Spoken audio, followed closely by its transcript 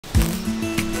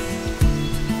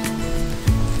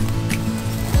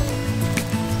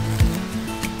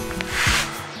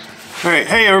Alright,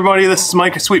 hey everybody, this is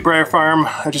Mike at Sweet Briar Farm.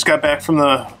 I just got back from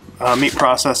the meat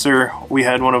processor. We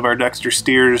had one of our Dexter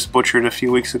Steers butchered a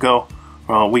few weeks ago.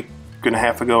 Well, a week and a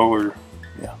half ago, or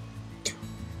yeah,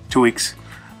 2 weeks.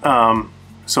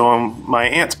 So my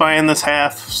aunt's buying this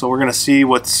half, so we're gonna see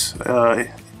what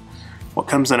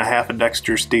comes in a half of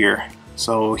Dexter Steer.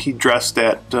 So he dressed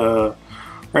at right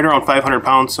around 500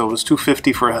 pounds, so it was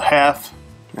 $250 for a half,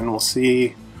 and we'll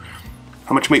see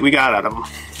how much meat we got out of him.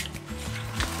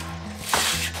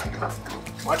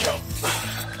 Watch out.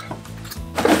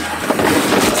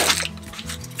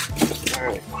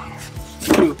 Alright.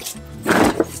 2.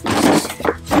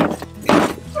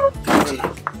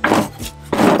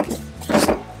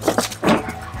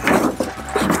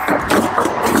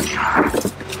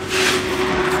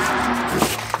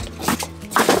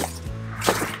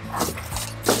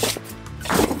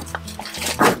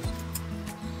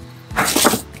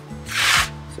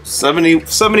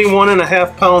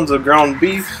 71.5 pounds of ground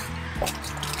beef.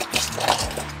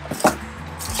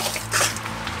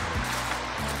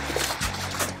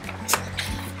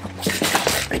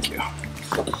 Thank you.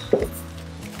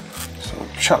 So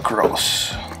chuck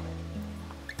roast.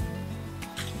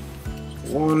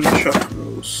 1 chuck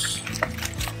roast.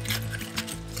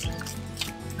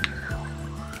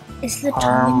 Is the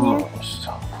arm roast.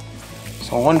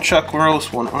 So 1 chuck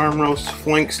roast, 1 arm roast,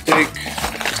 flank steak,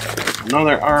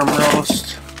 another arm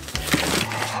roast,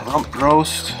 rump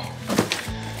roast,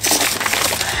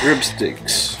 rib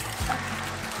steaks.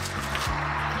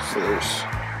 So there's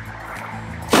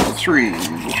 3.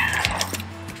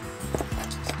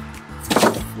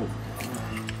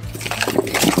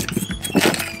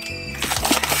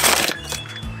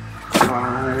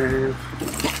 5.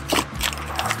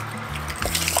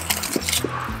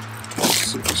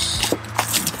 6.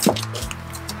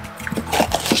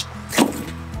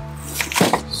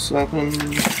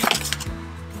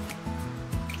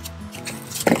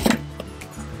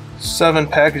 7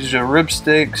 packages of rib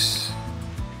steaks.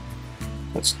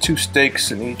 That's 2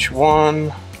 steaks in each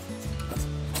one.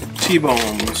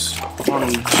 T-bones.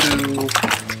 1, 2,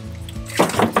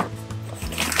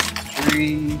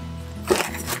 3,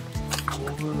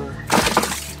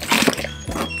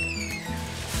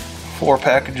 4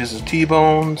 packages of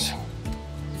T-bones.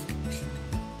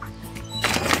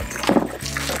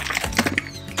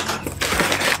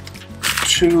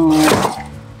 2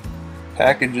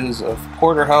 packages of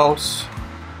porterhouse,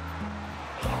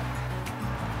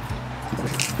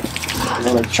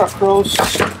 another chuck roast,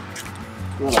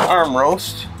 another arm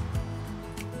roast,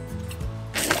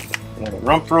 another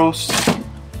rump roast,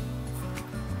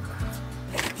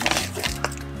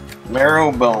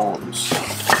 marrow bones,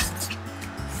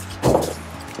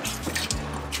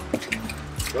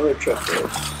 another chuck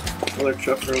roast, another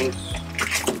chuck roast,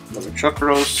 another chuck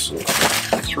roast,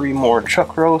 3 more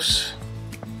chuck roasts,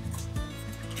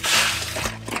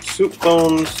 soup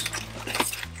bones,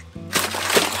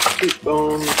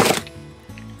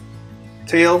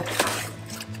 tail,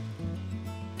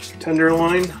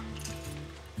 tenderloin,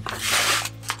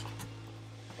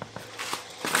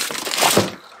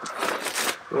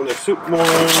 another soup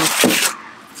bones,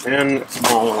 and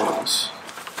bones.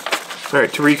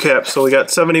 Alright, to recap, so we got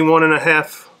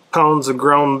 71.5 pounds of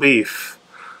ground beef.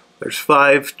 There's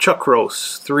 5 chuck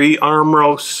roasts, 3 arm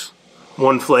roasts,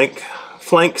 1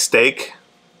 flank steak,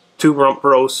 2 rump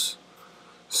roasts,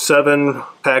 7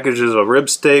 packages of rib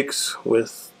steaks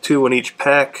with 2 in each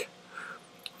pack,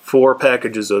 4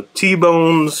 packages of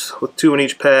T-bones with 2 in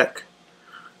each pack,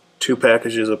 2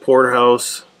 packages of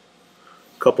porterhouse,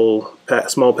 a couple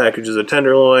small packages of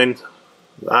tenderloin,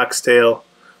 oxtail,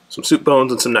 some soup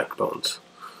bones, and some neck bones.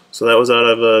 So that was out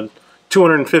of a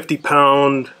 250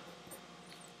 pound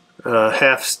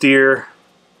half steer,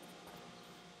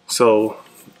 so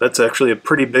that's actually a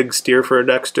pretty big steer for a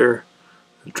Dexter,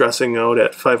 dressing out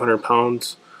at 500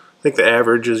 pounds. I think the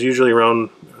average is usually around,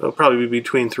 probably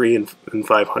between 300 and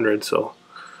 500. So,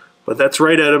 but that's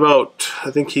right at about,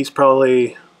 I think he's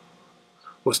probably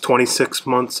was 26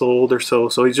 months old or so.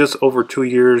 So he's just over 2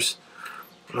 years.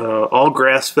 All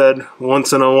grass fed.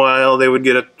 Once in a while they would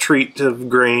get a treat of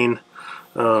grain.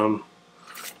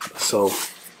 So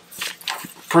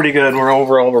pretty good.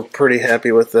 We're pretty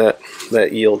happy with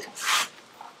that yield.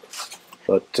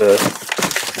 But you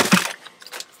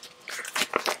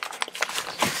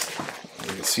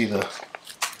can see some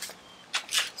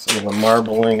of the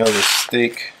marbling of the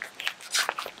steak.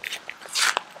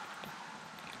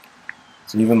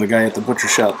 So even the guy at the butcher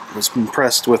shop was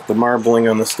impressed with the marbling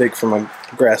on the steak from a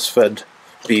grass-fed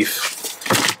beef.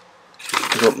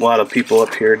 A lot of people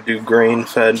up here do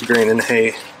grain-fed, grain and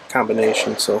hay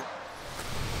combination, so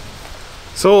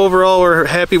So overall, we're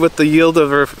happy with the yield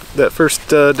of that first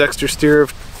Dexter Steer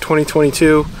of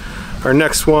 2022. Our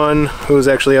next one, who's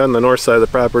actually on the north side of the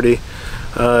property,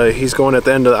 he's going at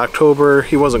the end of October.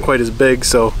 He wasn't quite as big,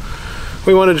 so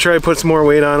we wanted to try to put some more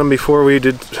weight on him before we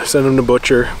did send him to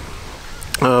butcher.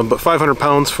 But 500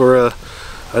 pounds for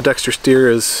a Dexter Steer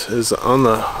is on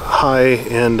the high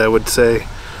end, I would say,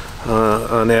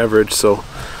 on average. So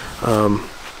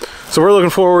we're looking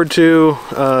forward to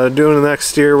doing the next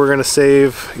steer. We're going to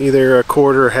save either a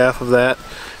quarter or half of that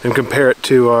and compare it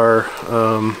to our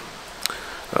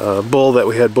bull that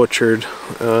we had butchered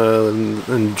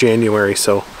in January.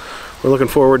 So we're looking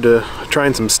forward to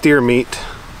trying some steer meat.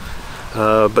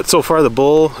 But so far the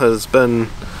bull has been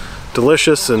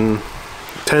delicious and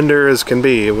tender as can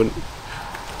be.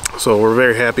 So we're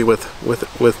very happy with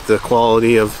the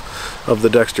quality of the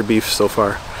Dexter beef so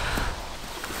far.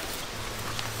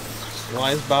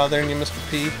 Why is bothering you,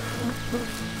 Mr. P?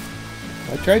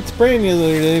 I tried spraying you the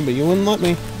other day, but you wouldn't let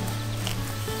me.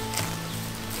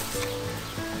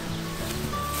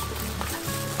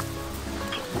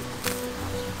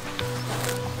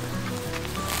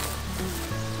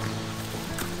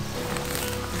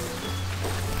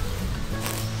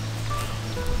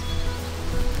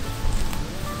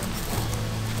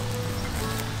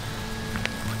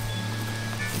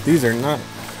 These are not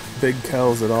big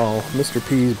cows at all. Mr.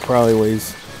 P probably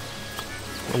weighs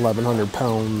 1,100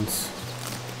 pounds,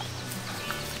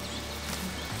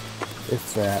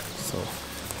 if that. So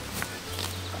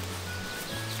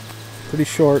pretty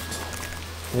short,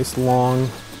 nice long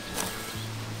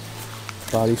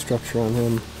body structure on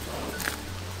him.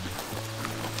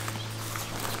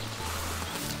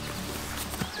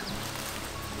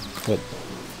 But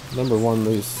number one,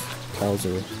 these cows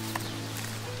are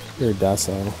very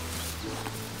docile.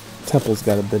 Temple's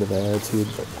got a bit of attitude,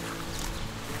 but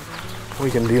we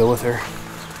can deal with her.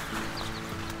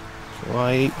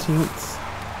 July 18th.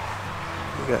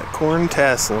 We got corn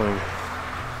tasseling.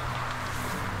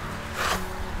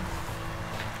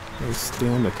 Nice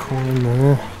stand of corn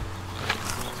there.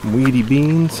 Some weedy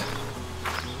beans.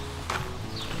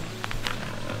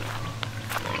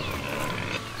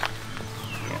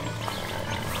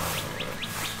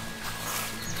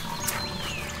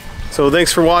 So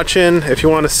thanks for watching. If you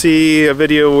want to see a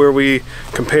video where we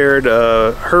compared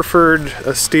a Hereford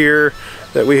steer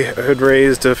that we had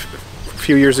raised a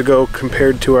few years ago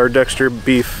compared to our Dexter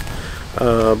beef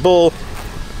bull,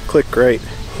 click right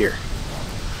here.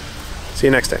 See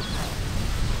you next time.